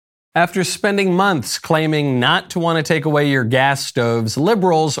After spending months claiming not to want to take away your gas stoves,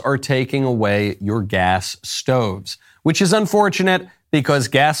 liberals are taking away your gas stoves, which is unfortunate because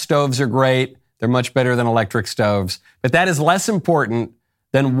gas stoves are great. They're much better than electric stoves. But that is less important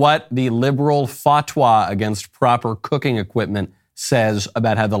than what the liberal fatwa against proper cooking equipment says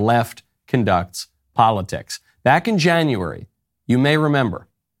about how the left conducts politics. Back in January, you may remember,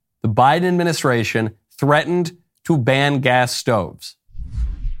 the Biden administration threatened to ban gas stoves.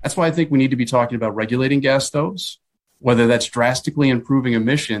 That's why I think we need to be talking about regulating gas stoves, whether that's drastically improving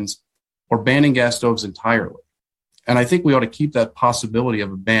emissions or banning gas stoves entirely. And I think we ought to keep that possibility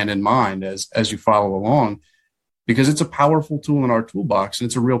of a ban in mind as you follow along, because it's a powerful tool in our toolbox and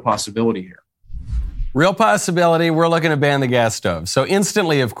it's a real possibility here. Real possibility, we're looking to ban the gas stove. So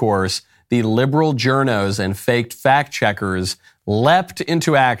instantly, of course, the liberal journos and faked fact checkers leapt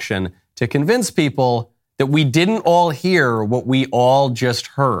into action to convince people that we didn't all hear what we all just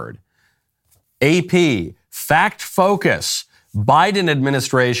heard. AP, Fact Focus, Biden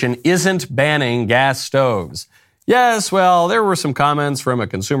administration isn't banning gas stoves. Yes, well, there were some comments from a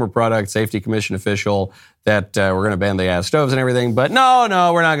Consumer Product Safety Commission official that we're going to ban the gas stoves and everything, but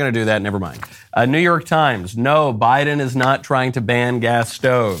no, we're not going to do that. Never mind. New York Times, no, Biden is not trying to ban gas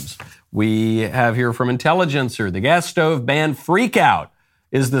stoves. We have here from Intelligencer, the gas stove ban freakout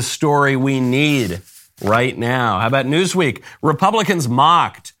is the story we need right now. How about Newsweek? Republicans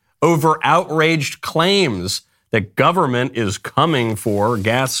mocked over outraged claims that government is coming for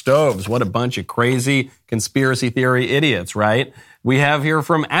gas stoves. What a bunch of crazy conspiracy theory idiots, right? We have here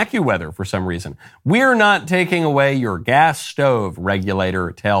from AccuWeather for some reason. We're not taking away your gas stove,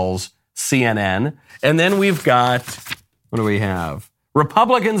 regulator tells CNN. And then we've got, what do we have?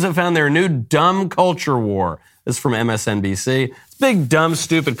 Republicans have found their new dumb culture war. This is from MSNBC. It's big, dumb,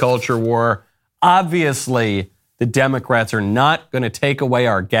 stupid culture war. Obviously, the Democrats are not going to take away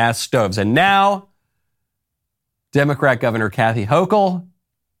our gas stoves. And now, Democrat Governor Kathy Hochul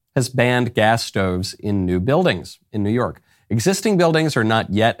has banned gas stoves in new buildings in New York. Existing buildings are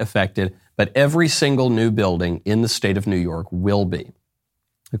not yet affected, but every single new building in the state of New York will be.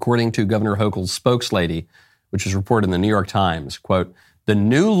 According to Governor Hochul's spokeslady, which is reported in the New York Times, quote, the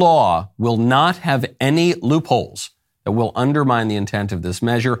new law will not have any loopholes that will undermine the intent of this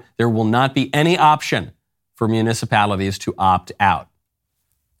measure. There will not be any option for municipalities to opt out.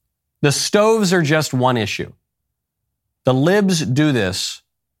 The stoves are just one issue. The libs do this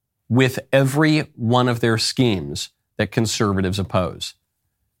with every one of their schemes that conservatives oppose.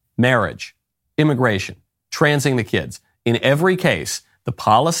 Marriage, immigration, transing the kids. In every case, the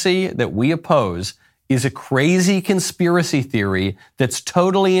policy that we oppose is a crazy conspiracy theory that's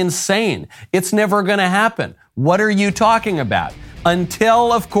totally insane. It's never going to happen. What are you talking about?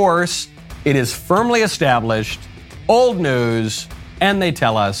 Until, of course, it is firmly established, old news, and they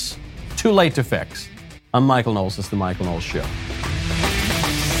tell us, too late to fix. I'm Michael Knowles. This is The Michael Knowles Show.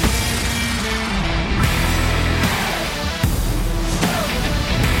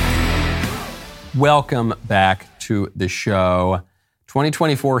 Welcome back to the show.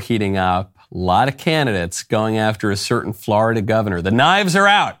 2024 heating up. A lot of candidates going after a certain Florida governor. The knives are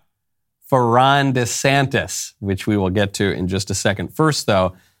out for Ron DeSantis, which we will get to in just a second. First,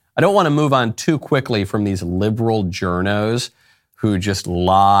 though, I don't want to move on too quickly from these liberal journos who just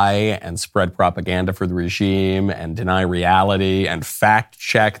lie and spread propaganda for the regime and deny reality and fact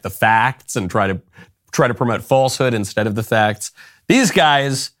check the facts and try to promote falsehood instead of the facts. These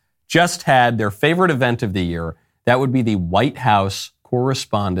guys just had their favorite event of the year. That would be the White House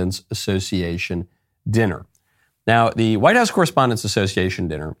Correspondents Association dinner. Now, the White House Correspondents Association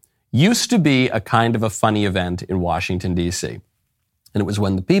dinner used to be a kind of a funny event in Washington, D.C. And it was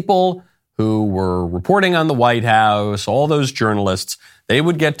when the people who were reporting on the White House, all those journalists, they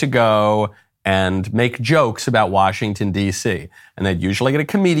would get to go and make jokes about Washington, D.C. And they'd usually get a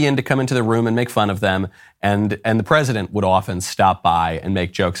comedian to come into the room and make fun of them. And the president would often stop by and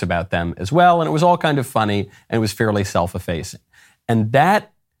make jokes about them as well. And it was all kind of funny and it was fairly self-effacing. And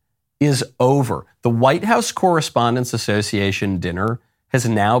that is over. The White House Correspondents Association dinner has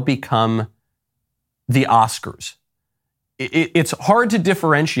now become the Oscars. It's hard to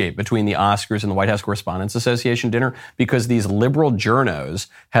differentiate between the Oscars and the White House Correspondents Association dinner because these liberal journos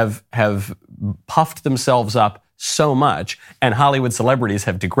have puffed themselves up so much and Hollywood celebrities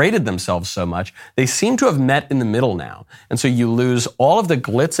have degraded themselves so much. They seem to have met in the middle now. And so you lose all of the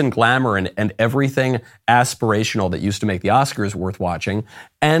glitz and glamour and everything aspirational that used to make the Oscars worth watching.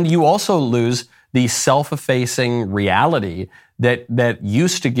 And you also lose the self-effacing reality that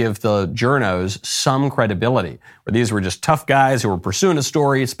used to give the journos some credibility, where these were just tough guys who were pursuing a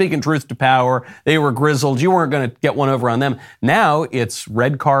story, speaking truth to power. They were grizzled. You weren't going to get one over on them. Now it's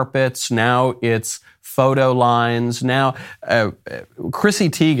red carpets. Now it's photo lines. Now, Chrissy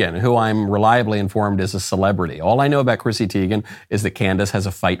Teigen, who I'm reliably informed is a celebrity. All I know about Chrissy Teigen is that Candace has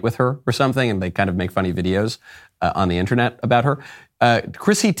a fight with her or something, and they kind of make funny videos on the internet about her.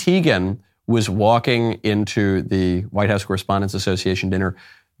 Chrissy Teigen was walking into the White House Correspondents Association dinner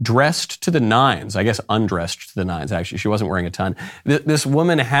dressed to the nines, I guess undressed to the nines, actually. She wasn't wearing a ton. This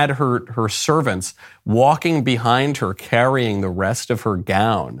woman had her servants walking behind her, carrying the rest of her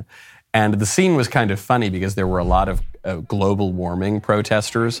gown. And the scene was kind of funny because there were a lot of global warming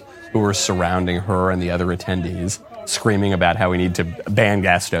protesters who were surrounding her and the other attendees, screaming about how we need to ban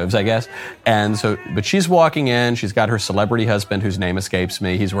gas stoves, I guess. And so, but she's walking in, she's got her celebrity husband whose name escapes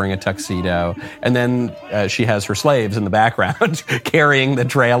me, he's wearing a tuxedo, and then she has her slaves in the background carrying the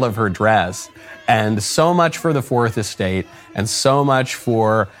trail of her dress. And so much for the Fourth Estate, and so much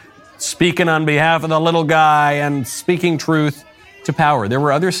for speaking on behalf of the little guy and speaking truth to power. There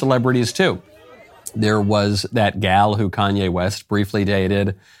were other celebrities too. There was that gal who Kanye West briefly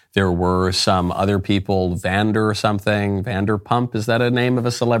dated. There were some other people, Vanderpump, is that a name of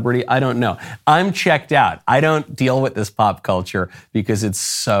a celebrity? I don't know. I'm checked out. I don't deal with this pop culture because it's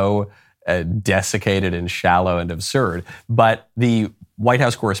so desiccated and shallow and absurd. But the White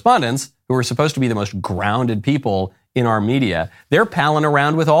House correspondents, who are supposed to be the most grounded people in our media, they're palling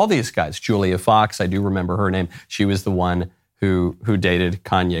around with all these guys. Julia Fox, I do remember her name. She was the one who dated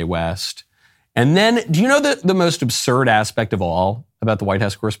Kanye West. And then, do you know the most absurd aspect of all about the White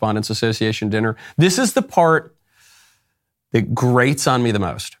House Correspondents Association dinner? This is the part that grates on me the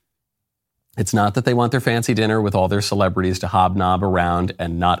most. It's not that they want their fancy dinner with all their celebrities to hobnob around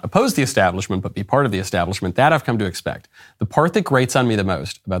and not oppose the establishment, but be part of the establishment. That I've come to expect. The part that grates on me the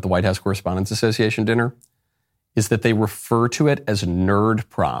most about the White House Correspondents Association dinner is that they refer to it as nerd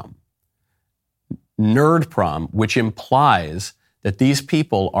prom. Nerd prom, which implies that these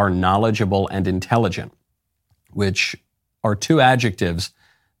people are knowledgeable and intelligent, which are two adjectives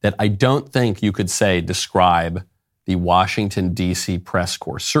that I don't think you could say describe the Washington, D.C. press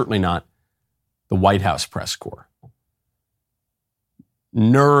corps, certainly not the White House press corps.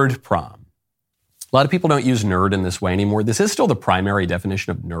 Nerd prom. A lot of people don't use nerd in this way anymore. This is still the primary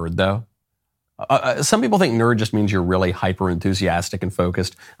definition of nerd, though. Some people think nerd just means you're really hyper enthusiastic and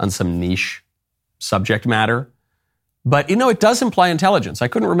focused on some niche subject matter. But, it does imply intelligence. I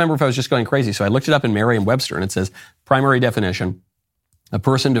couldn't remember if I was just going crazy, so I looked it up in Merriam-Webster, and it says, primary definition, a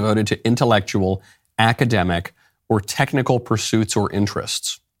person devoted to intellectual, academic, or technical pursuits or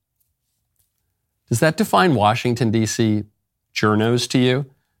interests. Does that define Washington, D.C. journos to you,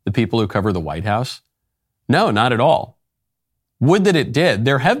 the people who cover the White House? No, not at all. Would that it did.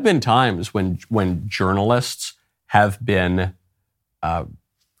 There have been times when journalists have been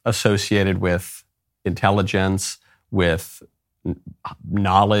associated with intelligence, with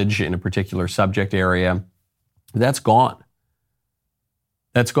knowledge in a particular subject area. That's gone.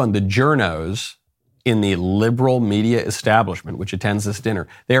 That's gone. The journos in the liberal media establishment, which attends this dinner,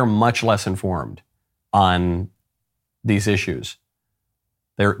 they are much less informed on these issues.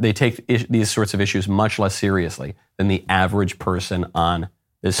 They take these sorts of issues much less seriously than the average person on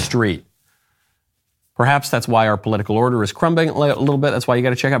the street. Perhaps that's why our political order is crumbling a little bit. That's why you got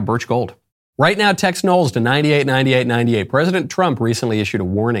to check out Birch Gold. Right now, text Knowles to 989898. President Trump recently issued a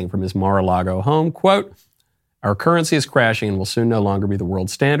warning from his Mar-a-Lago home. Quote, our currency is crashing and will soon no longer be the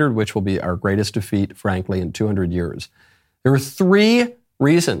world standard, which will be our greatest defeat, frankly, in 200 years. There are 3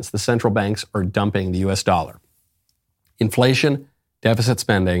 reasons the central banks are dumping the U.S. dollar. Inflation, deficit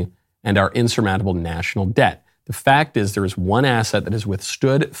spending, and our insurmountable national debt. The fact is there is one asset that has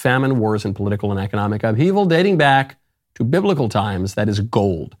withstood famine, wars, and political and economic upheaval dating back to biblical times. That is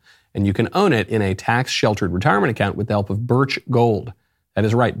gold. And you can own it in a tax-sheltered retirement account with the help of Birch Gold. That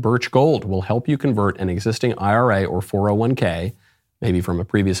is right. Birch Gold will help you convert an existing IRA or 401k, maybe from a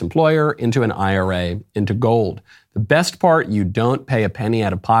previous employer, into an IRA, into gold. The best part, you don't pay a penny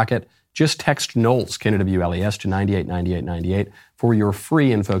out of pocket. Just text Knowles, K-N-W-L-E-S, to 989898 for your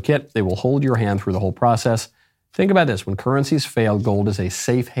free info kit. They will hold your hand through the whole process. Think about this. When currencies fail, gold is a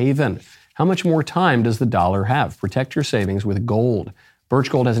safe haven. How much more time does the dollar have? Protect your savings with gold. Birch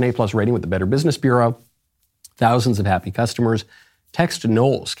Gold has an A+ rating with the Better Business Bureau. Thousands of happy customers. Text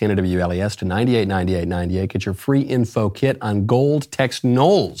Knowles, K-N-W-L-E-S, to 989898. Get your free info kit on gold. Text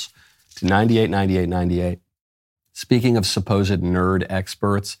Knowles to 989898. Speaking of supposed nerd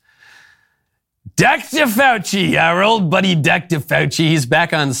experts, Dr. Fauci, our old buddy Dr. Fauci, he's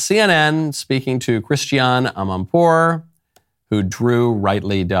back on CNN speaking to Christiane Amanpour, who Drew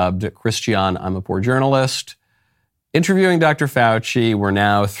rightly dubbed Christian, I'm a Poor Journalist, interviewing Dr. Fauci. We're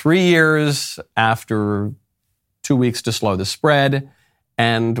now 3 years after 2 weeks to slow the spread,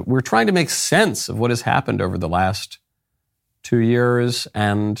 and we're trying to make sense of what has happened over the last 2 years.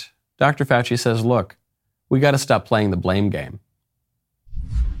 And Dr. Fauci says, look, we got to stop playing the blame game.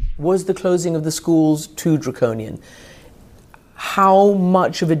 Was the closing of the schools too draconian? How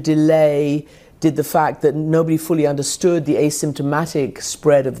much of a delay did the fact that nobody fully understood the asymptomatic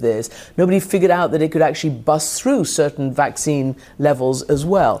spread of this, nobody figured out that it could actually bust through certain vaccine levels as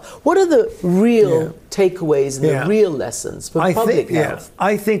well? What are the real takeaways and the real lessons for public health?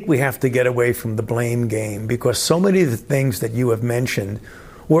 I think we have to get away from the blame game, because so many of the things that you have mentioned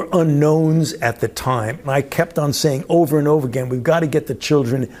were unknowns at the time. And I kept on saying over and over again, we've got to get the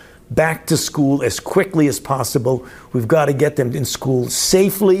children back to school as quickly as possible. We've got to get them in school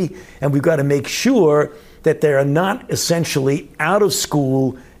safely, and we've got to make sure that they are not essentially out of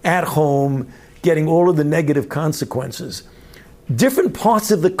school, at home, getting all of the negative consequences. Different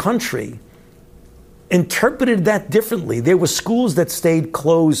parts of the country interpreted that differently. There were schools that stayed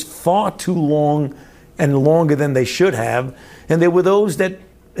closed far too long and longer than they should have, and there were those that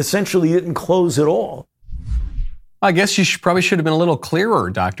essentially didn't close at all. I guess you probably should have been a little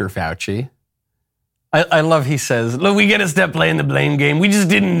clearer, Dr. Fauci. I love he says, look, we got to stop playing the blame game. We just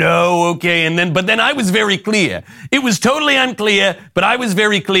didn't know, okay? But then I was very clear. It was totally unclear, but I was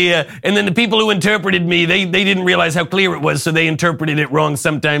very clear. And then the people who interpreted me, they didn't realize how clear it was, so they interpreted it wrong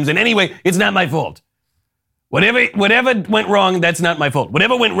sometimes. And anyway, it's not my fault. Whatever went wrong, that's not my fault.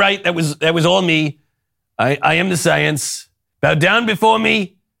 Whatever went right, that was all me. I am the science. Bow down before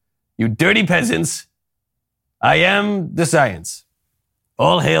me, you dirty peasants. I am the science.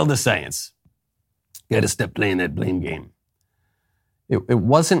 All hail the science. Got to stop playing that blame game. It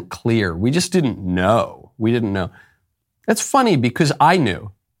wasn't clear. We just didn't know. We didn't know. That's funny because I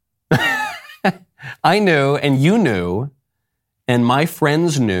knew. I knew, and you knew, and my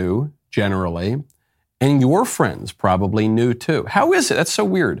friends knew generally, and your friends probably knew too. How is it? That's so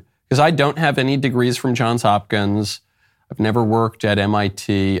weird, because I don't have any degrees from Johns Hopkins. I've never worked at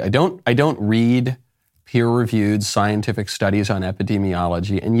MIT. I don't read peer-reviewed scientific studies on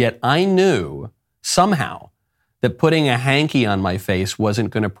epidemiology, and yet I knew somehow that putting a hanky on my face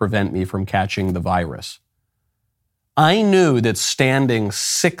wasn't going to prevent me from catching the virus. I knew that standing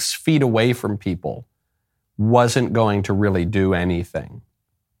 6 feet away from people wasn't going to really do anything.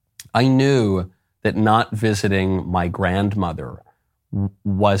 I knew that not visiting my grandmother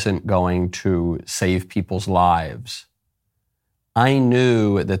wasn't going to save people's lives. I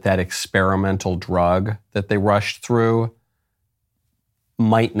knew that experimental drug that they rushed through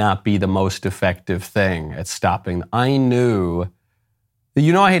might not be the most effective thing at stopping. I knew,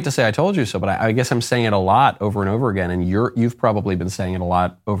 I hate to say I told you so, but I guess I'm saying it a lot over and over again, and you've probably been saying it a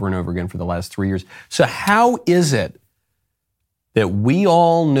lot over and over again for the last 3 years. So how is it that we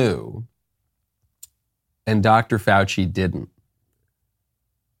all knew and Dr. Fauci didn't?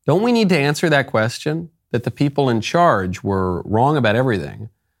 Don't we need to answer that question? That the people in charge were wrong about everything,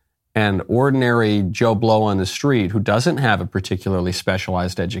 and ordinary Joe Blow on the street, who doesn't have a particularly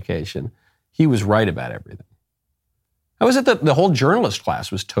specialized education, he was right about everything. How is it that the whole journalist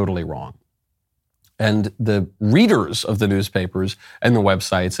class was totally wrong? And the readers of the newspapers and the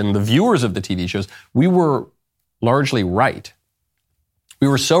websites and the viewers of the TV shows, we were largely right. We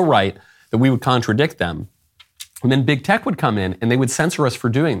were so right that we would contradict them. And then big tech would come in and they would censor us for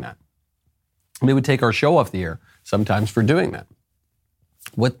doing that. And they would take our show off the air sometimes for doing that.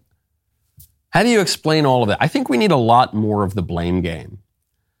 How do you explain all of that? I think we need a lot more of the blame game.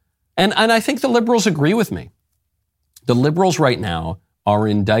 And I think the liberals agree with me. The liberals right now are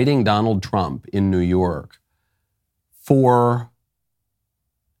indicting Donald Trump in New York for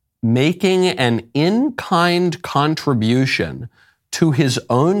making an in-kind contribution to his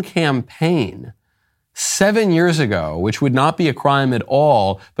own campaign 7 years ago, which would not be a crime at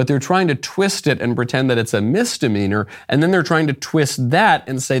all, but they're trying to twist it and pretend that it's a misdemeanor, and then they're trying to twist that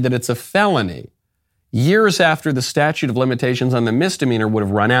and say that it's a felony. Years after the statute of limitations on the misdemeanor would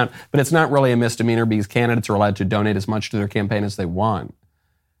have run out, but it's not really a misdemeanor because candidates are allowed to donate as much to their campaign as they want.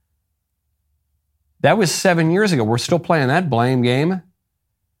 That was 7 years ago. We're still playing that blame game.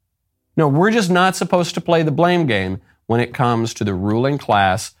 No, we're just not supposed to play the blame game when it comes to the ruling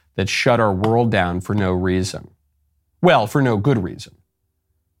class that shut our world down for no reason. Well, for no good reason.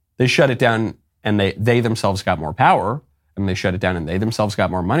 They shut it down and they themselves got more power, and they shut it down and they themselves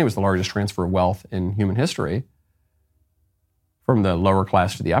got more money. It was the largest transfer of wealth in human history from the lower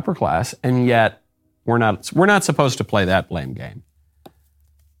class to the upper class, and yet we're not supposed to play that blame game.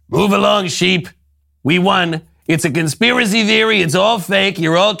 Move along, sheep. We won. It's a conspiracy theory. It's all fake.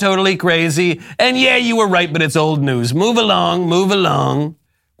 You're all totally crazy. And yeah, you were right, but it's old news. Move along, move along.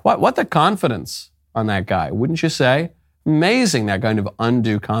 What the confidence on that guy, wouldn't you say? Amazing, that kind of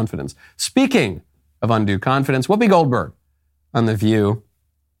undue confidence. Speaking of undue confidence, Whoopi Goldberg on The View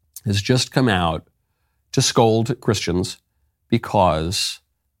has just come out to scold Christians because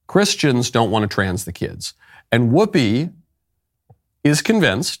Christians don't want to trans the kids. And Whoopi is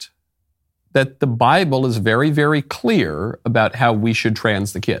convinced that the Bible is very, very clear about how we should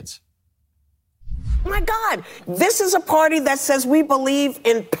trans the kids. My God, this is a party that says we believe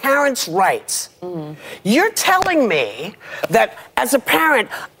in parents' rights. Mm-hmm. You're telling me that as a parent,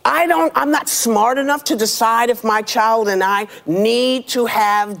 I'm not smart enough to decide if my child and I need to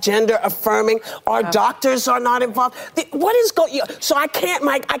have gender affirming. Our doctors are not involved. What is going? So I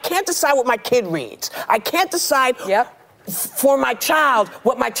can't decide what my kid reads. I can't decide for my child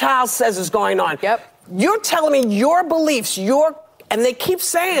what my child says is going on. Yep. You're telling me your beliefs, and they keep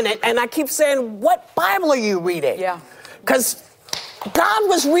saying it, and I keep saying, what Bible are you reading? Yeah. Because God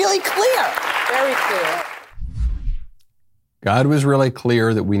was really clear. Very clear. God was really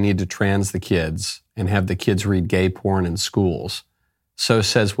clear that we need to trans the kids and have the kids read gay porn in schools. So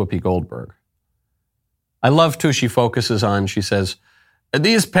says Whoopi Goldberg. I love too, she focuses on, she says,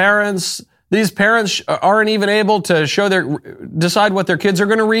 these parents aren't even able to decide what their kids are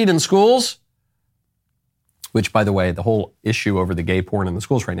going to read in schools. Which, by the way, the whole issue over the gay porn in the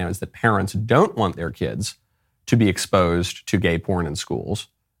schools right now is that parents don't want their kids to be exposed to gay porn in schools.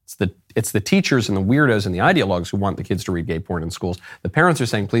 It's the teachers and the weirdos and the ideologues who want the kids to read gay porn in schools. The parents are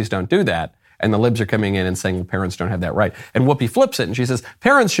saying, please don't do that. And the libs are coming in and saying, well, parents don't have that right. And Whoopi flips it and she says,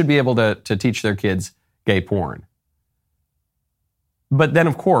 parents should be able to teach their kids gay porn. But then,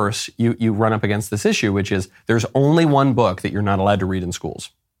 of course, you run up against this issue, which is there's only one book that you're not allowed to read in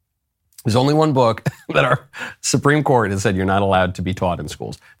schools. There's only one book that our Supreme Court has said you're not allowed to be taught in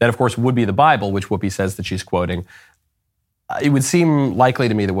schools. That, of course, would be the Bible, which Whoopi says that she's quoting. It would seem likely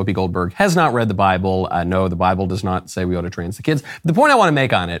to me that Whoopi Goldberg has not read the Bible. No, the Bible does not say we ought to trans the kids. The point I want to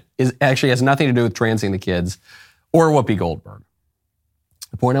make on it is actually has nothing to do with transing the kids or Whoopi Goldberg.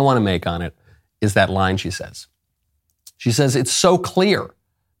 The point I want to make on it is that line she says. She says, it's so clear.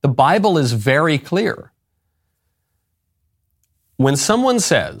 The Bible is very clear. When someone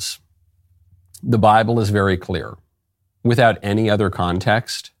says, the Bible is very clear, without any other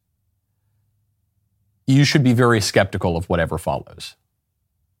context, you should be very skeptical of whatever follows.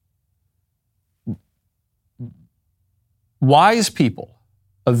 Wise people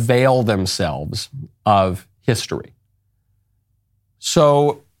avail themselves of history.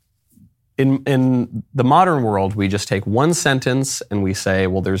 So in the modern world, we just take one sentence and we say,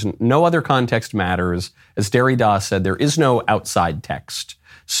 well, there's no other context matters. As Derrida said, there is no outside text.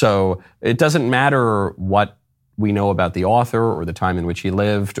 So it doesn't matter what we know about the author or the time in which he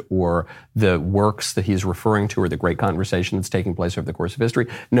lived or the works that he's referring to or the great conversation that's taking place over the course of history.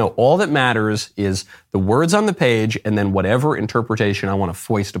 No, all that matters is the words on the page and then whatever interpretation I want to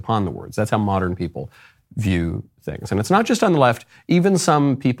foist upon the words. That's how modern people view things. And it's not just on the left. Even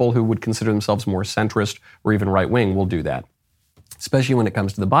some people who would consider themselves more centrist or even right-wing will do that, especially when it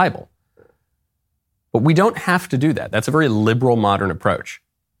comes to the Bible. But we don't have to do that. That's a very liberal modern approach.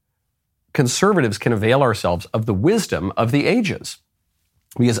 Conservatives can avail ourselves of the wisdom of the ages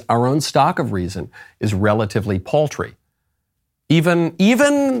because our own stock of reason is relatively paltry.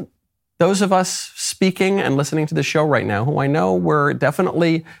 Even those of us speaking and listening to the show right now, who I know were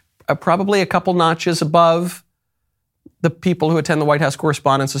definitely probably a couple notches above the people who attend the White House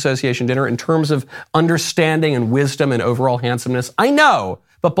Correspondents Association dinner in terms of understanding and wisdom and overall handsomeness. I know,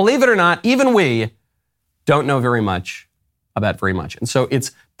 but believe it or not, even we don't know very much about very much. And so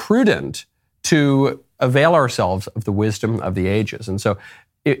it's prudent to avail ourselves of the wisdom of the ages. And so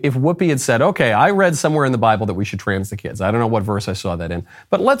if Whoopi had said, okay, I read somewhere in the Bible that we should trans the kids. I don't know what verse I saw that in,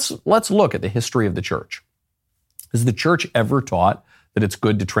 but let's look at the history of the church. Has the church ever taught that it's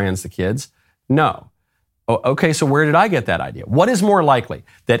good to trans the kids? No. Okay, so where did I get that idea? What is more likely?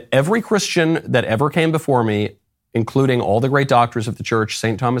 That every Christian that ever came before me, including all the great doctors of the church,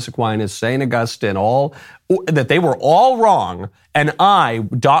 St. Thomas Aquinas, St. Augustine, that they were all wrong, and I,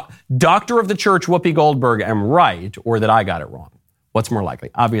 doctor of the church Whoopi Goldberg, am right, or that I got it wrong? What's more likely?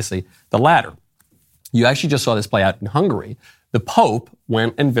 Obviously, the latter. You actually just saw this play out in Hungary. The Pope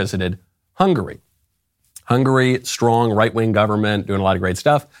went and visited Hungary. Hungary, strong right-wing government, doing a lot of great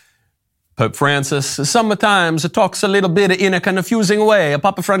stuff. Pope Francis sometimes talks a little bit in a confusing way.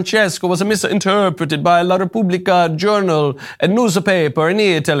 Papa Francesco was misinterpreted by La Repubblica journal, a newspaper in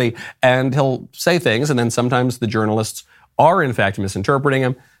Italy. And he'll say things, and then sometimes the journalists are in fact misinterpreting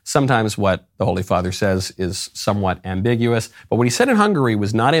him. Sometimes what the Holy Father says is somewhat ambiguous, but what he said in Hungary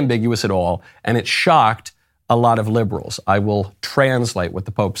was not ambiguous at all, and it shocked a lot of liberals. I will translate what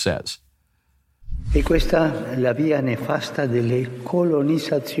the Pope says. This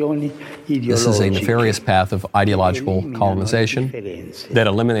is a nefarious path of ideological colonization that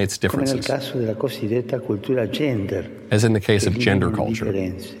eliminates differences, as in the case of gender culture,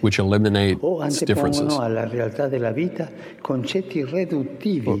 which eliminates differences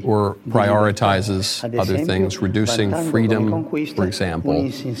or prioritizes other things, reducing freedom, for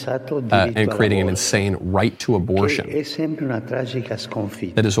example, and creating an insane right to abortion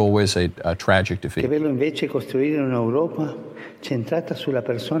that is always a tragic defeat.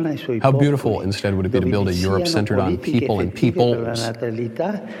 How beautiful instead would it be to build a Europe centered on people and peoples,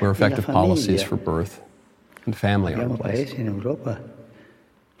 where effective policies for birth and family are in place.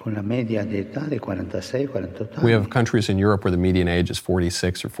 We have countries in Europe where the median age is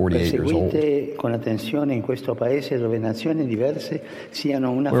 46 or 48 years old.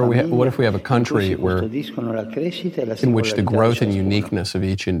 What if we have a country in which the growth and uniqueness of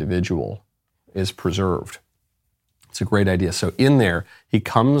each individual is preserved? It's a great idea. So in there, he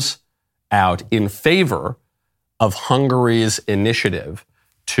comes out in favor of Hungary's initiative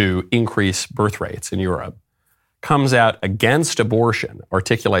to increase birth rates in Europe, comes out against abortion,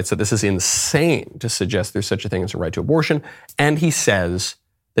 articulates that this is insane to suggest there's such a thing as a right to abortion, and he says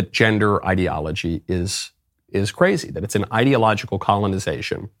that gender ideology is crazy, that it's an ideological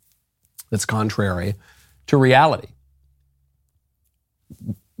colonization that's contrary to reality.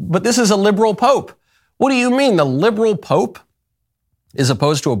 But this is a liberal pope. What do you mean, the liberal pope is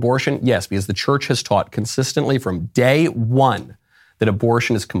opposed to abortion? Yes, because the church has taught consistently from day one that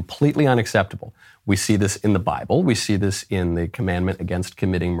abortion is completely unacceptable. We see this in the Bible. We see this in the commandment against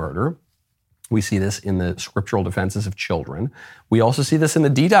committing murder. We see this in the scriptural defenses of children. We also see this in the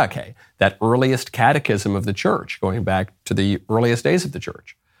Didache, that earliest catechism of the church, going back to the earliest days of the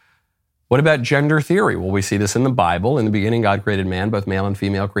church. What about gender theory? Well, we see this in the Bible. In the beginning, God created man, both male and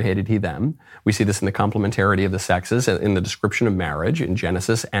female created he them. We see this in the complementarity of the sexes, in the description of marriage in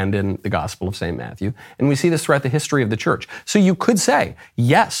Genesis and in the Gospel of St. Matthew. And we see this throughout the history of the church. So you could say,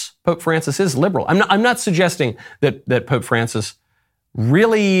 yes, Pope Francis is liberal. I'm not suggesting that Pope Francis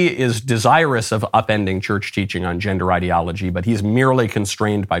really is desirous of upending church teaching on gender ideology, but he's merely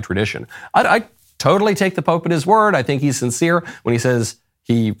constrained by tradition. I totally take the Pope at his word. I think he's sincere when he says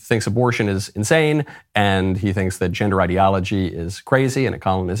he thinks abortion is insane, and he thinks that gender ideology is crazy and a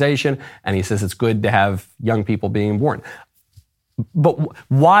colonization, and he says it's good to have young people being born. But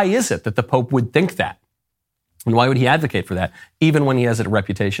why is it that the Pope would think that? And why would he advocate for that, even when he has a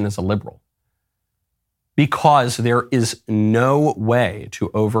reputation as a liberal? Because there is no way to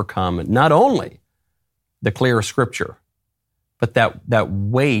overcome not only the clear scripture, but that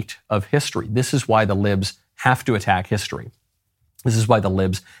weight of history. This is why the libs have to attack history. This is why the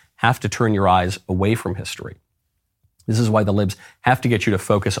libs have to turn your eyes away from history. This is why the libs have to get you to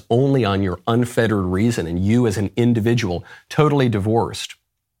focus only on your unfettered reason and you as an individual, totally divorced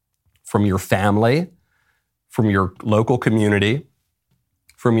from your family, from your local community,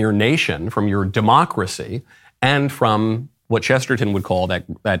 from your nation, from your democracy, and from what Chesterton would call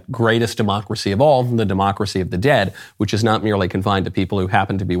that greatest democracy of all, the democracy of the dead, which is not merely confined to people who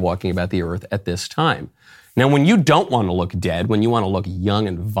happen to be walking about the earth at this time. Now, when you don't want to look dead, when you want to look young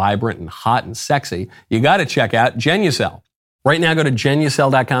and vibrant and hot and sexy, you got to check out Genucel. Right now, go to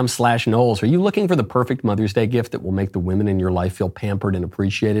Genucel.com/Knowles. Are you looking for the perfect Mother's Day gift that will make the women in your life feel pampered and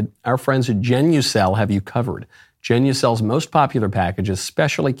appreciated? Our friends at Genucel have you covered. Genucel's most popular package is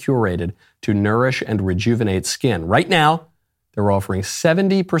specially curated to nourish and rejuvenate skin. Right now, they're offering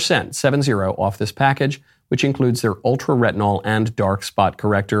 70% off this package, which includes their Ultra Retinol and Dark Spot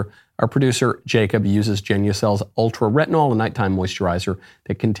Corrector. Our producer, Jacob, uses Genucel's Ultra Retinol, a nighttime moisturizer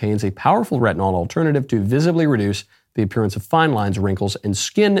that contains a powerful retinol alternative to visibly reduce the appearance of fine lines, wrinkles, and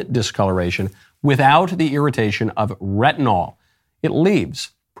skin discoloration without the irritation of retinol. It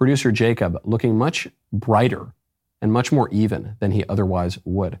leaves producer Jacob looking much brighter and much more even than he otherwise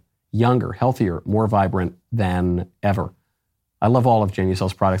would. Younger, healthier, more vibrant than ever. I love all of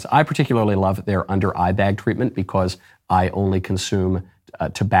Genucel's products. I particularly love their under eye bag treatment because I only consume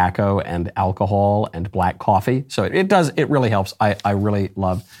tobacco and alcohol and black coffee. So it really helps. I really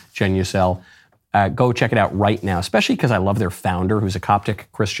love Genucel. Go check it out right now, especially because I love their founder, who's a Coptic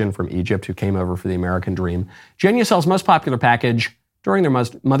Christian from Egypt who came over for the American dream. Genucel's most popular package during their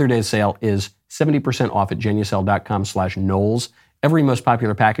Mother's Day sale is 70% off at Genucel.com/Knowles. Every most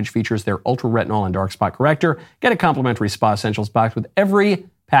popular package features their Ultra Retinol and Dark Spot Corrector. Get a complimentary Spa Essentials box with every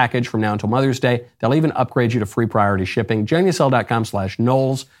package from now until Mother's Day. They'll even upgrade you to free priority shipping.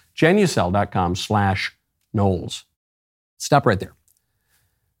 Genucel.com/Knowles. Genucel.com/Knowles. Stop right there.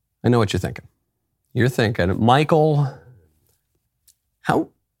 I know what you're thinking. You're thinking, Michael, how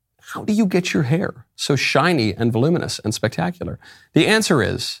do you get your hair so shiny and voluminous and spectacular? The answer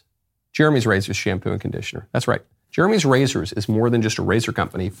is Jeremy's Razors shampoo and conditioner. That's right. Jeremy's Razors is more than just a razor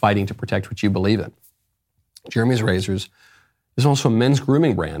company fighting to protect what you believe in. Jeremy's Razors is also a men's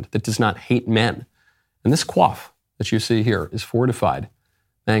grooming brand that does not hate men. And this coif that you see here is fortified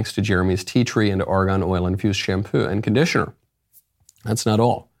thanks to Jeremy's tea tree and argan oil infused shampoo and conditioner. That's not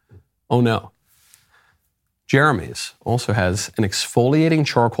all. Oh no. Jeremy's also has an exfoliating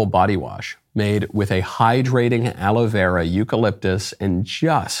charcoal body wash made with a hydrating aloe vera, eucalyptus, and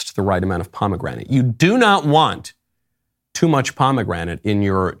just the right amount of pomegranate. You do not want too much pomegranate in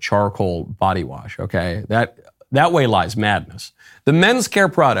your charcoal body wash, okay? That way lies madness. The men's care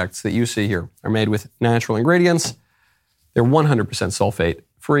products that you see here are made with natural ingredients. They're 100%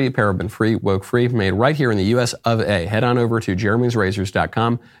 sulfate-free, paraben-free, woke-free, made right here in the US of A. Head on over to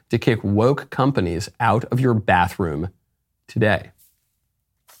jeremysrazors.com to kick woke companies out of your bathroom today.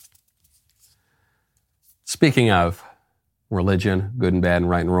 Speaking of religion, good and bad and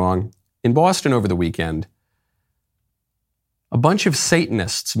right and wrong, in Boston over the weekend, a bunch of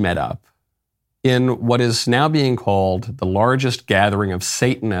Satanists met up in what is now being called the largest gathering of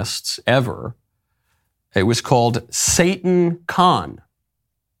Satanists ever. It was called Satan Con.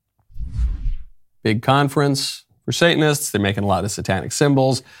 Big conference for Satanists. They're making a lot of satanic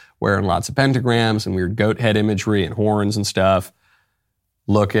symbols, wearing lots of pentagrams and weird goat head imagery and horns and stuff,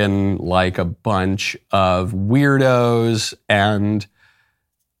 looking like a bunch of weirdos and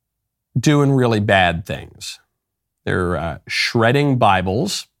doing really bad things. They're shredding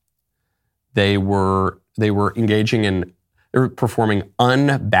Bibles. They were engaging in, they were performing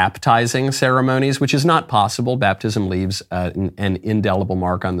unbaptizing ceremonies, which is not possible. Baptism leaves an indelible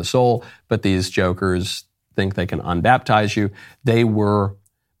mark on the soul, but these jokers think they can unbaptize you. They were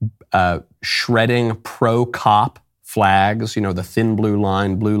shredding pro-cop flags, the thin blue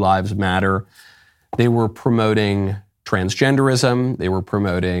line, Blue Lives Matter. They were promoting transgenderism. They were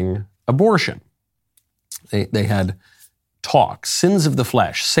promoting abortion. They had talks, sins of the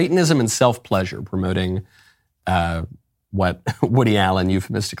flesh, Satanism and self-pleasure, promoting what Woody Allen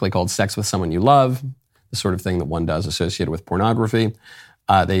euphemistically called sex with someone you love, the sort of thing that one does associated with pornography.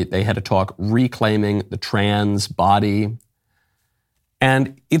 They had a talk reclaiming the trans body.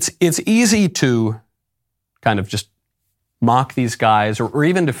 And it's easy to kind of just mock these guys or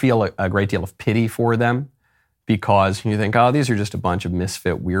even to feel a great deal of pity for them, because you think, oh, these are just a bunch of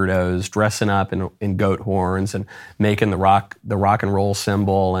misfit weirdos dressing up in goat horns and making the rock and roll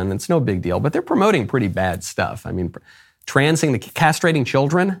symbol, and it's no big deal. But they're promoting pretty bad stuff. I mean, castrating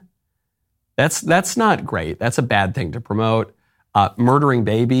children, that's not great. That's a bad thing to promote. Murdering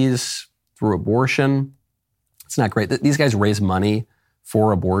babies through abortion, it's not great. These guys raise money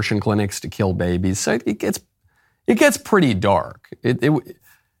for abortion clinics to kill babies, so it gets pretty dark.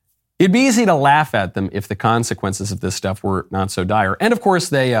 It'd be easy to laugh at them if the consequences of this stuff were not so dire. And of course,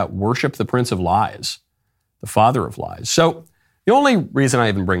 they worship the Prince of Lies, the father of lies. So the only reason I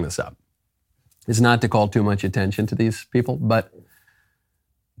even bring this up is not to call too much attention to these people, but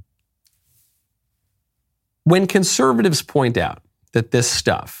when conservatives point out that this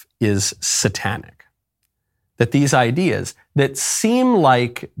stuff is satanic, that these ideas that seem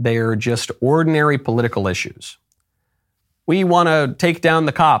like they're just ordinary political issues, we want to take down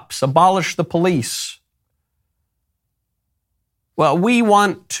the cops, abolish the police. Well, we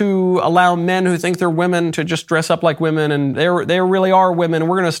want to allow men who think they're women to just dress up like women, and they really are women, and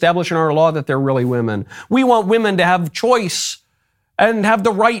we're going to establish in our law that they're really women. We want women to have choice and have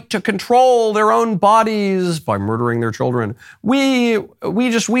the right to control their own bodies by murdering their children.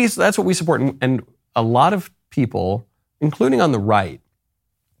 That's what we support. And a lot of people, including on the right,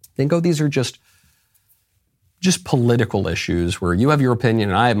 think, oh, these are just political issues where you have your opinion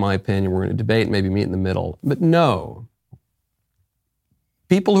and I have my opinion. We're going to debate and maybe meet in the middle. But no.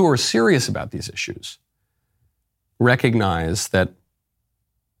 People who are serious about these issues recognize that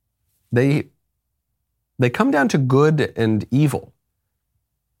they come down to good and evil.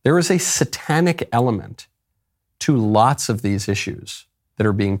 There is a satanic element to lots of these issues that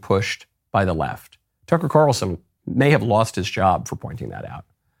are being pushed by the left. Tucker Carlson may have lost his job for pointing that out.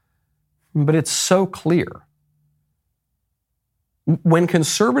 But it's so clear. When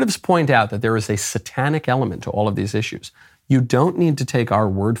conservatives point out that there is a satanic element to all of these issues, you don't need to take our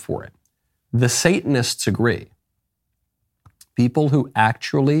word for it. The Satanists agree. People who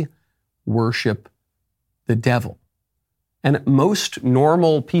actually worship the devil, And most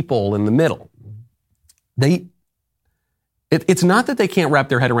normal people in the middle, it's not that they can't wrap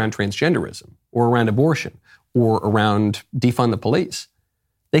their head around transgenderism or around abortion or around defund the police.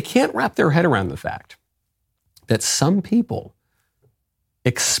 They can't wrap their head around the fact that some people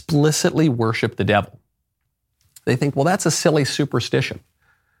explicitly worship the devil. They think, well, that's a silly superstition.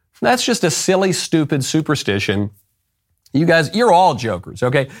 That's just a silly, stupid superstition. You guys, you're all jokers,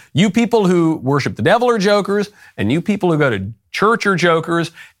 okay? You people who worship the devil are jokers, and you people who go to church are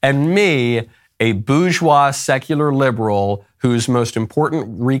jokers, and me, a bourgeois secular liberal whose most important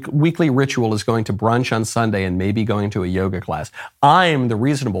weekly ritual is going to brunch on Sunday and maybe going to a yoga class. I'm the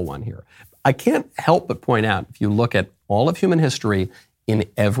reasonable one here. I can't help but point out, if you look at all of human history, in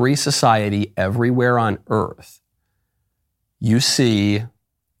every society, everywhere on earth, you see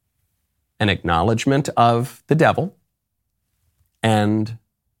an acknowledgement of the devil and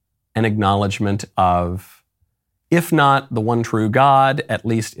an acknowledgement of, if not the one true God, at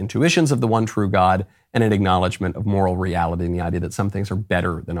least intuitions of the one true God, and an acknowledgement of moral reality and the idea that some things are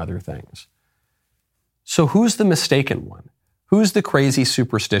better than other things. So who's the mistaken one? Who's the crazy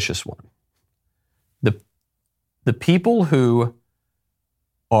superstitious one? The people who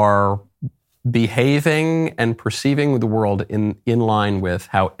are behaving and perceiving the world in line with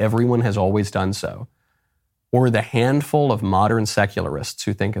how everyone has always done so, or the handful of modern secularists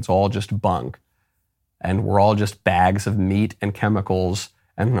who think it's all just bunk and we're all just bags of meat and chemicals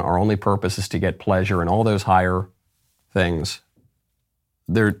and our only purpose is to get pleasure and all those higher things,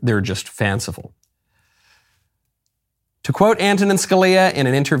 they're just fanciful. To quote Antonin Scalia in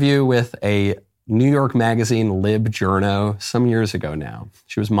an interview with a New York Magazine LibJourno some years ago now,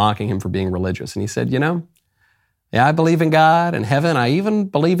 she was mocking him for being religious, and he said, yeah, I believe in God and heaven. I even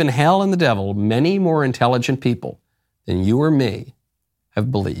believe in hell and the devil. Many more intelligent people than you or me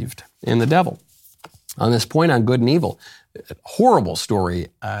have believed in the devil. On this point on good and evil, a horrible story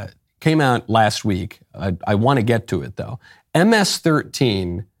came out last week. I want to get to it, though.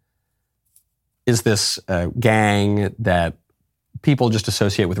 MS-13 is this gang that people just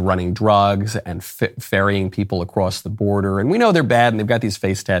associate with running drugs and ferrying people across the border. And we know they're bad and they've got these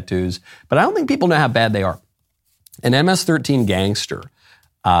face tattoos, but I don't think people know how bad they are. An MS-13 gangster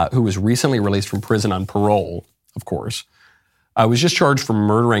who was recently released from prison on parole, of course, was just charged for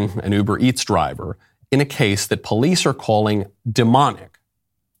murdering an Uber Eats driver in a case that police are calling demonic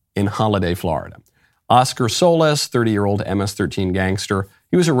in Holiday, Florida. Oscar Solis, 30-year-old MS-13 gangster,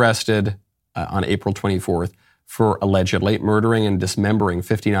 he was arrested on April 24th for allegedly murdering and dismembering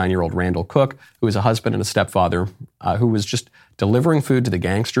 59-year-old Randall Cook, who was a husband and a stepfather, who was just delivering food to the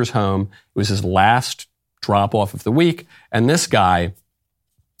gangster's home. It was his last drop-off of the week, and this guy,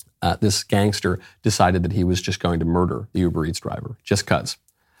 this gangster, decided that he was just going to murder the Uber Eats driver, just 'cause.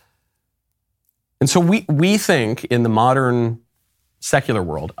 And so we think in the modern secular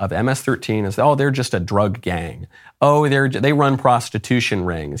world of MS-13 as, they're just a drug gang. They run prostitution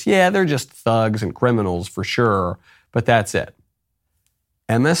rings. Yeah, they're just thugs and criminals for sure, but that's it.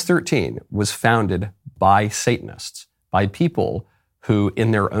 MS-13 was founded by Satanists, by people who,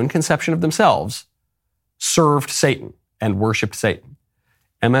 in their own conception of themselves, served Satan and worshiped Satan.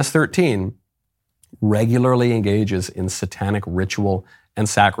 MS-13 regularly engages in satanic ritual and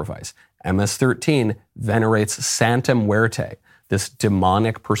sacrifice. MS-13 venerates Santa Muerte, this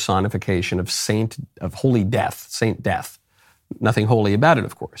demonic personification of holy death, Saint Death. Nothing holy about it,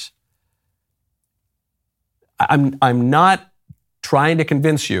 of course. I'm not trying to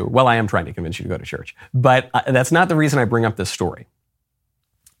convince you, well, I am trying to convince you to go to church, but that's not the reason I bring up this story.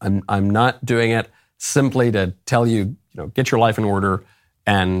 I'm not doing it simply to tell you, get your life in order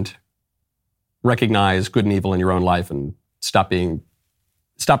and recognize good and evil in your own life and stop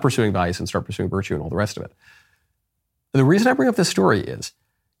pursuing vice and start pursuing virtue and all the rest of it. The reason I bring up this story is,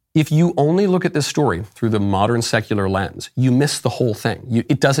 if you only look at this story through the modern secular lens, you miss the whole thing.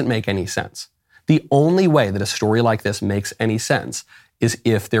 It doesn't make any sense. The only way that a story like this makes any sense is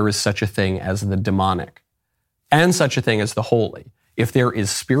if there is such a thing as the demonic and such a thing as the holy. If there is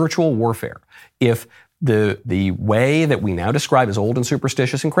spiritual warfare, if the way that we now describe as old and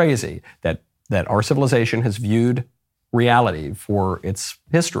superstitious and crazy, that our civilization has viewed reality for its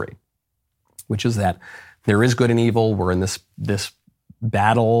history, which is that there is good and evil. We're in this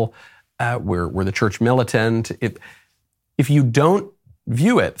battle. We're the church militant. If you don't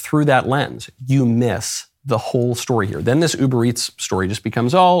view it through that lens, you miss the whole story here. Then this Uber Eats story just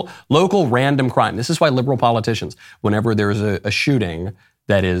becomes all local random crime. This is why liberal politicians, whenever there's a shooting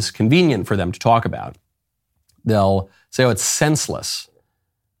that is convenient for them to talk about, they'll say, it's senseless.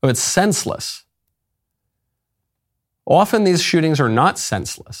 It's senseless. Often these shootings are not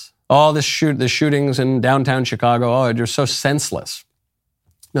senseless. oh, the shootings in downtown Chicago, oh, they're so senseless.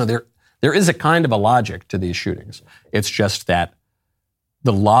 No, there is a kind of a logic to these shootings. It's just that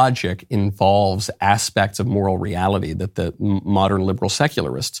the logic involves aspects of moral reality that the modern liberal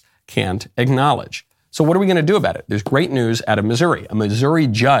secularists can't acknowledge. So what are we going to do about it? There's great news out of Missouri. A Missouri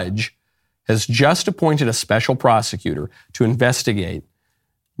judge has just appointed a special prosecutor to investigate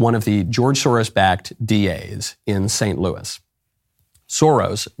one of the George Soros-backed DAs in St. Louis.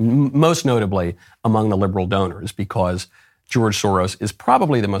 Soros, most notably among the liberal donors, because George Soros is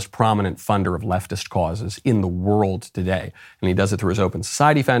probably the most prominent funder of leftist causes in the world today. And he does it through his Open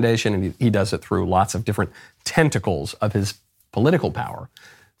Society Foundation, and he does it through lots of different tentacles of his political power.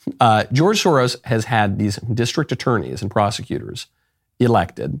 George Soros has had these district attorneys and prosecutors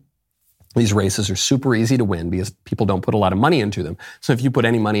elected. These races are super easy to win because people don't put a lot of money into them. So if you put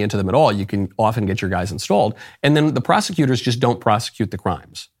any money into them at all, you can often get your guys installed. And then the prosecutors just don't prosecute the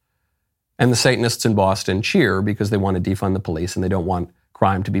crimes. And the Satanists in Boston cheer because they want to defund the police and they don't want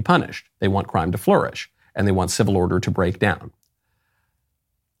crime to be punished. They want crime to flourish and they want civil order to break down.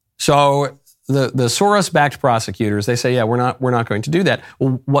 So the Soros-backed prosecutors, they say, yeah, we're not going to do that.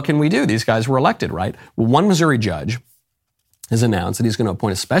 Well, what can we do? These guys were elected, right? Well, one Missouri judge has announced that he's going to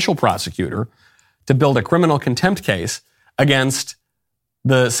appoint a special prosecutor to build a criminal contempt case against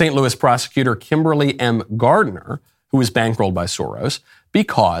the St. Louis prosecutor Kimberly M. Gardner, who was bankrolled by Soros,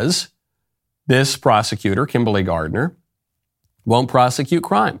 because this prosecutor, Kimberly Gardner, won't prosecute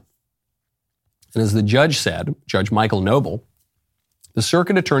crime. And as the judge said, Judge Michael Noble, the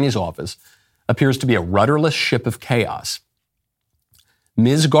circuit attorney's office appears to be a rudderless ship of chaos.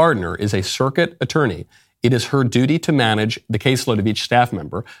 Ms. Gardner is a circuit attorney. It is her duty to manage the caseload of each staff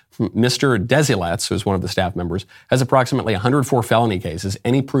member. Mr. Desilatz, who is one of the staff members, has approximately 104 felony cases.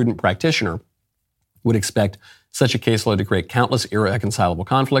 Any prudent practitioner would expect such a caseload to create countless irreconcilable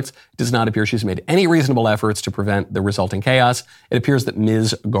conflicts. It does not appear she's made any reasonable efforts to prevent the resulting chaos. It appears that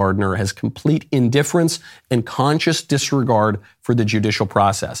Ms. Gardner has complete indifference and conscious disregard for the judicial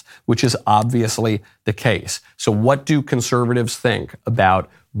process, which is obviously the case. So what do conservatives think about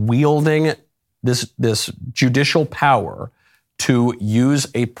wielding this judicial power to use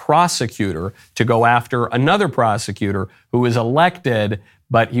a prosecutor to go after another prosecutor who was elected,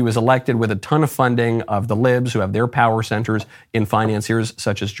 but he was elected with a ton of funding of the libs who have their power centers in financiers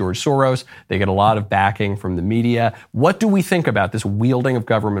such as George Soros. They get a lot of backing from the media. What do we think about this wielding of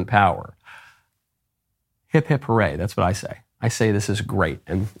government power? Hip, hip, hooray. That's what I say. I say this is great.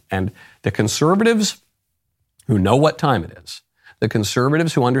 And the conservatives who know what time it is, the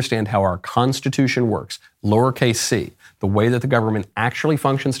conservatives who understand how our Constitution works, lowercase c, the way that the government actually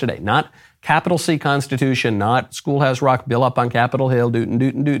functions today, not capital C Constitution, not Schoolhouse Rock, Bill up on Capitol Hill,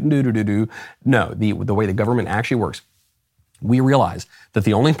 do. No, the way the government actually works. We realize that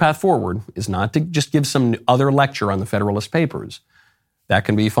the only path forward is not to just give some other lecture on the Federalist Papers. That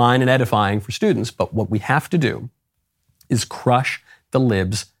can be fine and edifying for students, but what we have to do is crush the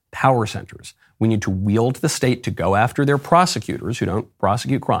libs' power centers. We need to wield the state to go after their prosecutors who don't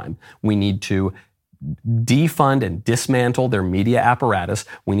prosecute crime. We need to defund and dismantle their media apparatus.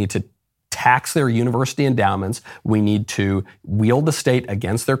 We need to tax their university endowments. We need to wield the state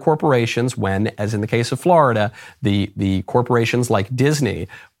against their corporations when, as in the case of Florida, the corporations like Disney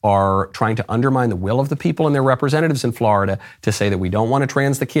are trying to undermine the will of the people and their representatives in Florida to say that we don't want to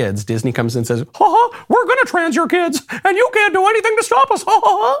trans the kids. Disney comes in and says, we're going to trans your kids and you can't do anything to stop us.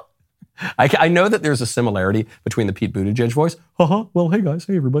 I know that there's a similarity between the Pete Buttigieg voice, well, hey guys,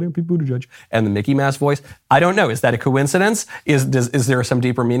 hey everybody, I'm Pete Buttigieg, and the Mickey Mouse voice. I don't know. Is that a coincidence? Is there some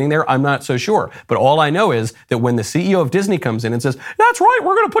deeper meaning there? I'm not so sure. But all I know is that when the CEO of Disney comes in and says, that's right,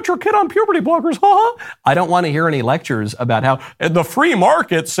 we're going to put your kid on puberty blockers, I don't want to hear any lectures about how the free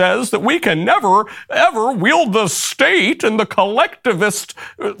market says that we can never, ever wield the state and the collectivist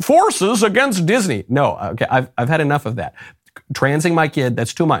forces against Disney. No, okay, I've had enough of that. Transing my kid,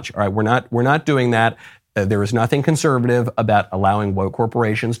 that's too much. All right, we're not doing that. There is nothing conservative about allowing woke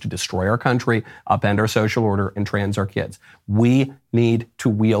corporations to destroy our country, upend our social order, and trans our kids. We need to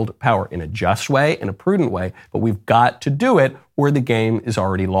wield power in a just way, in a prudent way, but we've got to do it or the game is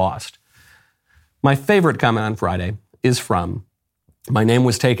already lost. My favorite comment on Friday is from My Name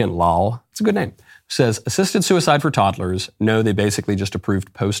Was Taken, lol. It's a good name. It says, assisted suicide for toddlers. No, they basically just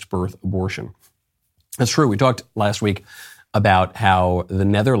approved post-birth abortion. That's true. We talked last week about how the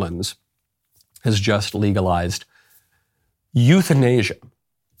Netherlands has just legalized euthanasia,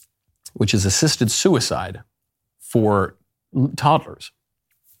 which is assisted suicide for toddlers,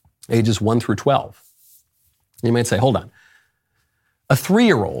 ages 1 through 12. You might say, hold on. A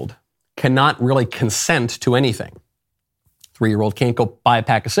 3-year-old cannot really consent to anything. 3-year-old can't go buy a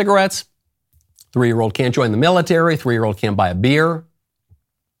pack of cigarettes. 3-year-old can't join the military. 3-year-old can't buy a beer.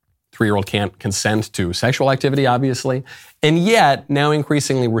 3-year-old can't consent to sexual activity, obviously. And yet, now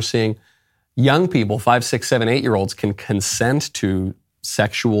increasingly we're seeing young people, 5, 6, 7, 8-year-olds can consent to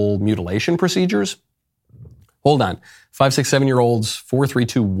sexual mutilation procedures. Hold on. 5, 6, 7-year-olds, 4, 3,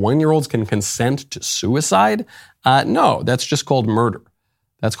 2, 1-year-olds can consent to suicide? No, that's just called murder.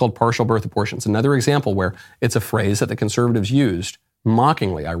 That's called partial birth abortion. It's another example where it's a phrase that the conservatives used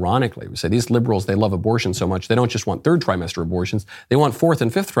mockingly, ironically. We say these liberals, they love abortion so much, they don't just want 3rd trimester abortions, they want 4th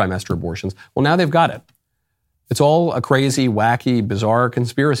and 5th trimester abortions. Well, now they've got it. It's all a crazy, wacky, bizarre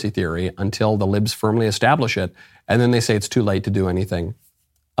conspiracy theory until the libs firmly establish it, and then they say it's too late to do anything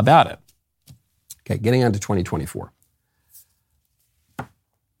about it. Okay, getting on to 2024.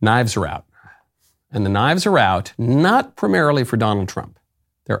 Knives are out. And the knives are out not primarily for Donald Trump.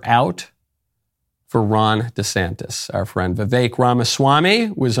 They're out for Ron DeSantis. Our friend Vivek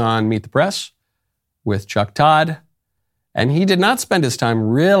Ramaswamy was on Meet the Press with Chuck Todd, and he did not spend his time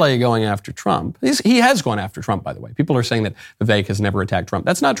really going after Trump. He has gone after Trump, by the way. People are saying that Vivek has never attacked Trump.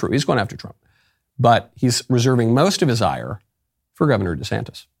 That's not true. He's gone after Trump. But he's reserving most of his ire for Governor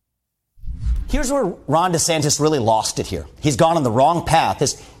DeSantis. Here's where Ron DeSantis really lost it here. He's gone on the wrong path.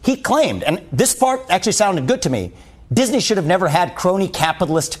 As he claimed, and this part actually sounded good to me, Disney should have never had crony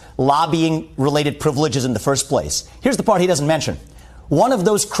capitalist lobbying-related privileges in the first place. Here's the part he doesn't mention. One of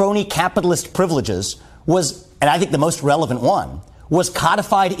those crony capitalist privileges was, and I think the most relevant one, was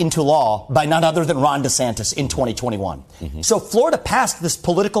codified into law by none other than Ron DeSantis in 2021. So Florida passed this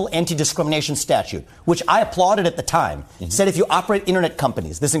political anti-discrimination statute, which I applauded at the time, said if you operate internet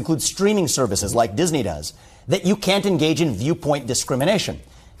companies, this includes streaming services like Disney does, that you can't engage in viewpoint discrimination.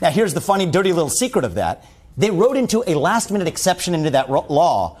 Now, here's the funny, dirty little secret of that. They wrote into a last-minute exception into that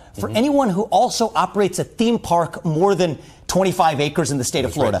law for anyone who also operates a theme park more than 25 acres in the state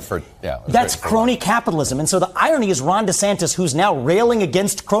of Florida. That's crony capitalism. And so the irony is Ron DeSantis, who's now railing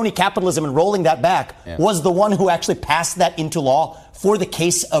against crony capitalism and rolling that back, was the one who actually passed that into law for the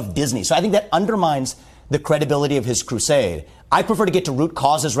case of Disney. So I think that undermines the credibility of his crusade. I prefer to get to root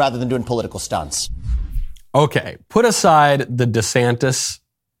causes rather than doing political stunts. Okay, put aside the DeSantis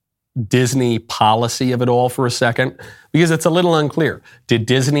Disney policy of it all for a second, because it's a little unclear. Did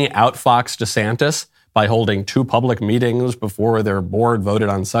Disney outfox DeSantis by holding 2 public meetings before their board voted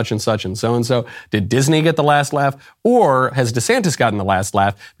on such and such and so and so? Did Disney get the last laugh? Or has DeSantis gotten the last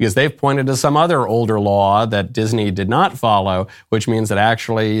laugh because they've pointed to some other older law that Disney did not follow, which means that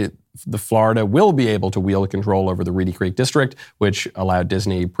actually the Florida will be able to wield control over the Reedy Creek District, which allowed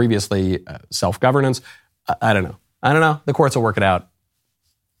Disney previously self-governance. I don't know. The courts will work it out.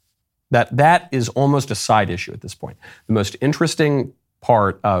 That is almost a side issue at this point. The most interesting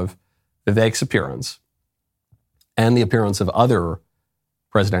part of Vivek's appearance and the appearance of other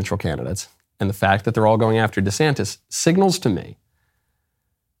presidential candidates and the fact that they're all going after DeSantis signals to me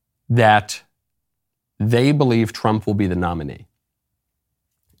that they believe Trump will be the nominee.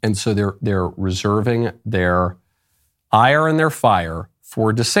 And so they're reserving their ire and their fire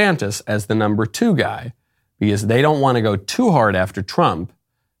for DeSantis as the number 2 guy because they don't want to go too hard after Trump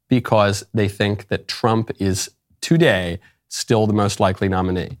because they think that Trump is today still the most likely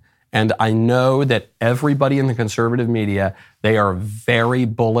nominee. And I know that everybody in the conservative media, they are very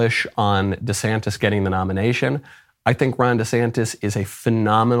bullish on DeSantis getting the nomination. I think Ron DeSantis is a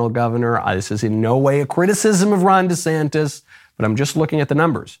phenomenal governor. This is in no way a criticism of Ron DeSantis, but I'm just looking at the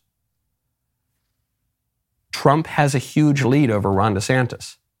numbers. Trump has a huge lead over Ron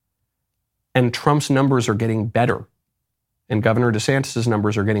DeSantis. And Trump's numbers are getting better. And Governor DeSantis'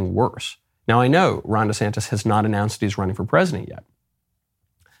 numbers are getting worse. Now, I know Ron DeSantis has not announced he's running for president yet.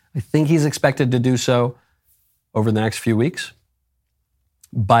 I think he's expected to do so over the next few weeks.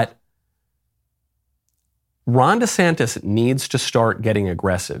 But Ron DeSantis needs to start getting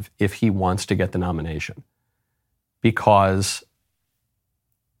aggressive if he wants to get the nomination. Because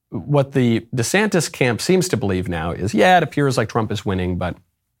what the DeSantis camp seems to believe now is, it appears like Trump is winning, but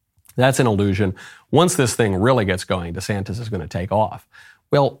that's an illusion. Once this thing really gets going, DeSantis is going to take off.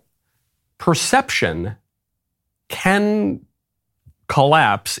 Well, perception can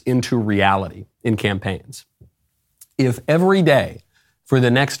collapse into reality in campaigns. If every day for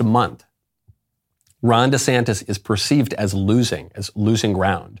the next month, Ron DeSantis is perceived as losing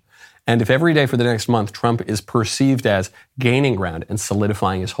ground, and if every day for the next month Trump is perceived as gaining ground and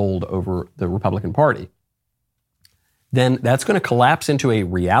solidifying his hold over the Republican Party, then that's going to collapse into a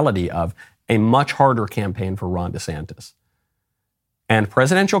reality of a much harder campaign for Ron DeSantis. And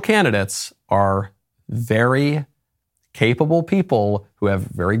presidential candidates are very capable people who have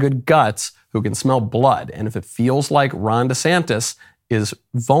very good guts, who can smell blood. And if it feels like Ron DeSantis is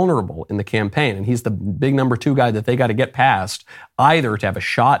vulnerable in the campaign, and he's the big number 2 guy that they got to get past, either to have a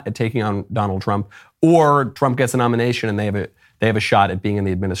shot at taking on Donald Trump, or Trump gets a nomination and they have a shot at being in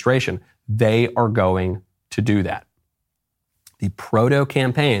the administration, they are going to do that. The proto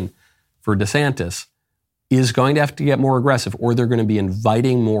campaign for DeSantis is going to have to get more aggressive, or they're going to be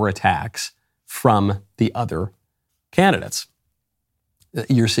inviting more attacks from the other candidates.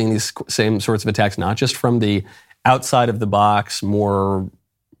 You're seeing these same sorts of attacks, not just from the outside of the box, more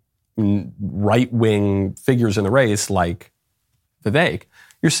right-wing figures in the race like Vivek.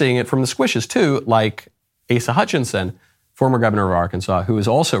 You're seeing it from the squishes too, like Asa Hutchinson, former governor of Arkansas, who is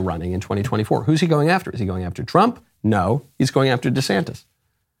also running in 2024. Who's he going after? Is he going after Trump? No, he's going after DeSantis.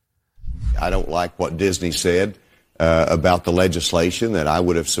 I don't like what Disney said about the legislation that I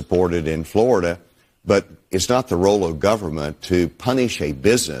would have supported in Florida, but it's not the role of government to punish a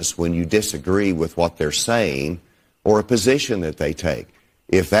business when you disagree with what they're saying or a position that they take.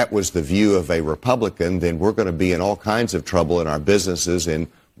 If that was the view of a Republican, then we're going to be in all kinds of trouble in our businesses in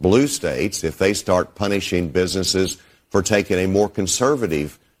blue states if they start punishing businesses for taking a more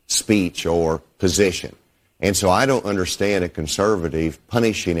conservative speech or position. And so I don't understand a conservative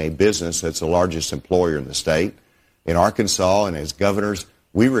punishing a business that's the largest employer in the state. In Arkansas, and as governors,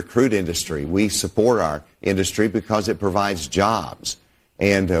 we recruit industry. We support our industry because it provides jobs.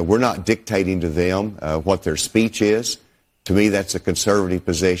 And we're not dictating to them what their speech is. To me, that's a conservative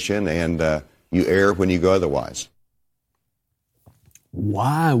position, and you err when you go otherwise.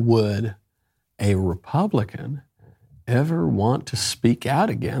 Why would a Republican ever want to speak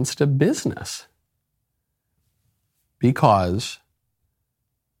out against a business? Because,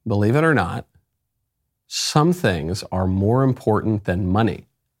 believe it or not, some things are more important than money.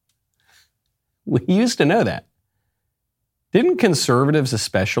 We used to know that. Didn't conservatives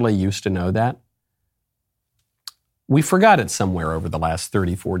especially used to know that? We forgot it somewhere over the last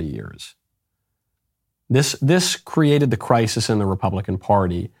 30, 40 years. This created the crisis in the Republican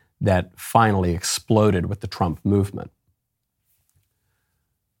Party that finally exploded with the Trump movement.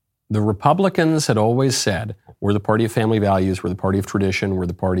 The Republicans had always said, we're the party of family values, we're the party of tradition, we're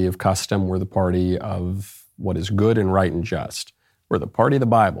the party of custom, we're the party of what is good and right and just. We're the party of the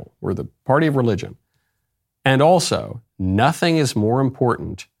Bible, we're the party of religion. And also, nothing is more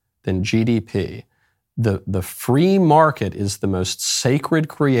important than GDP. The free market is the most sacred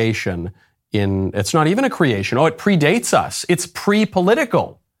creation it's not even a creation. Oh, it predates us. It's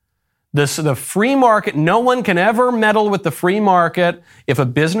pre-political. The free market, no one can ever meddle with the free market. If a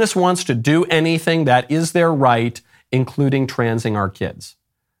business wants to do anything, that is their right, including transing our kids.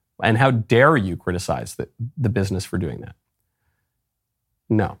 And how dare you criticize the business for doing that?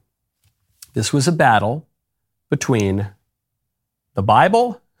 No. This was a battle between the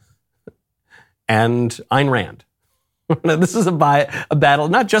Bible and Ayn Rand. This is a battle,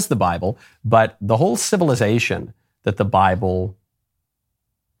 not just the Bible, but the whole civilization that the Bible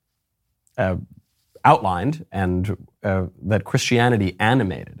outlined and that Christianity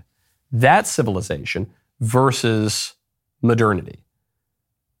animated. That civilization versus modernity.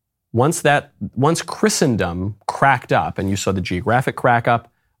 Once Christendom cracked up, and you saw the geographic crack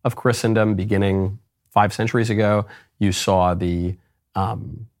up of Christendom beginning 5 centuries ago, you saw the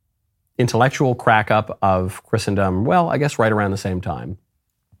intellectual crack up of Christendom, well, I guess right around the same time.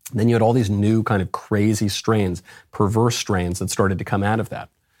 Then you had all these new kind of crazy strains, perverse strains that started to come out of that.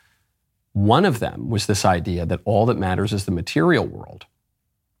 One of them was this idea that all that matters is the material world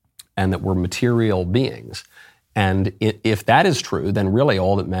and that we're material beings. And if that is true, then really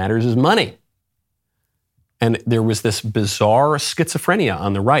all that matters is money. And there was this bizarre schizophrenia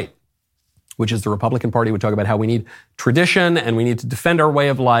on the right, which is the Republican Party would talk about how we need tradition and we need to defend our way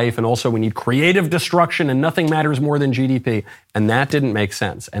of life, and also we need creative destruction and nothing matters more than GDP. And that didn't make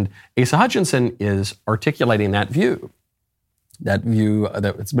sense. And Asa Hutchinson is articulating that view that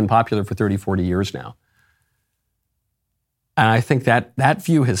it's been popular for 30, 40 years now. And I think that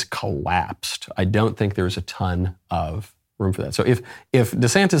view has collapsed. I don't think there's a ton of room for that. So if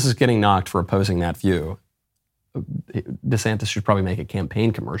DeSantis is getting knocked for opposing that view, DeSantis should probably make a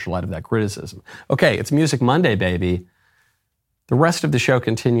campaign commercial out of that criticism. Okay, it's Music Monday, baby. The rest of the show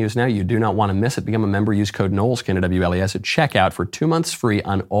continues now. You do not want to miss it. Become a member. Use code Knowles, K-N-O-W-L-E-S, at checkout for 2 months free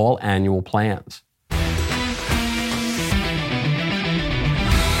on all annual plans.